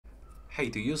Hey,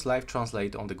 to use Live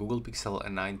Translate on the Google Pixel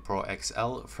 9 Pro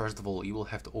XL, first of all, you will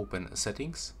have to open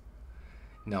Settings.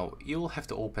 Now, you will have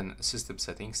to open System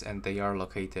Settings, and they are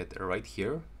located right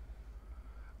here.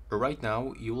 Right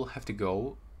now, you will have to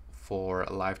go for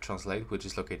Live Translate, which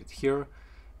is located here.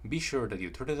 Be sure that you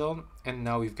turn it on, and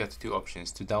now you've got two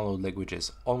options to download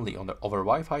languages only over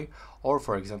Wi-Fi, or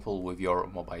for example with your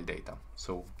mobile data.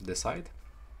 So decide.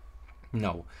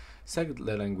 Now, select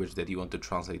the language that you want to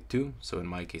translate to. So in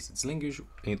my case, it's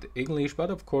English, but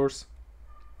of course,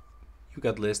 you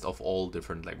got a list of all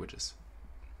different languages.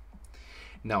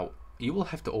 Now, you will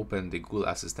have to open the Google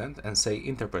Assistant and say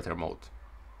Interpreter mode.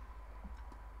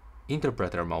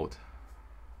 Interpreter mode.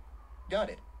 Got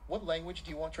it. What language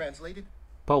do you want translated?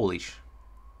 Polish.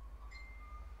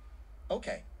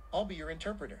 Okay, I'll be your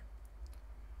interpreter.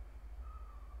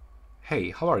 Hey,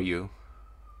 how are you?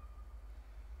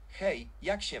 Hej,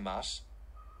 jak się masz?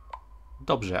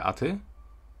 Dobrze, a ty?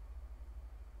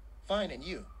 Fine, and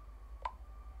you?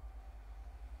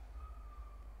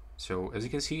 So as you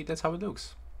can see, that's how it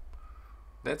looks.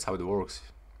 That's how it works.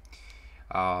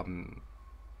 That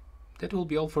will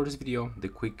be all for this video, the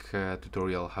quick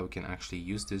tutorial how you can actually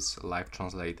use this Live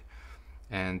Translate.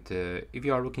 And if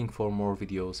you are looking for more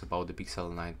videos about the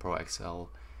Pixel 9 Pro XL,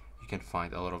 you can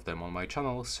find a lot of them on my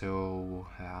channel. So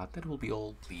that will be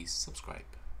all. Please subscribe.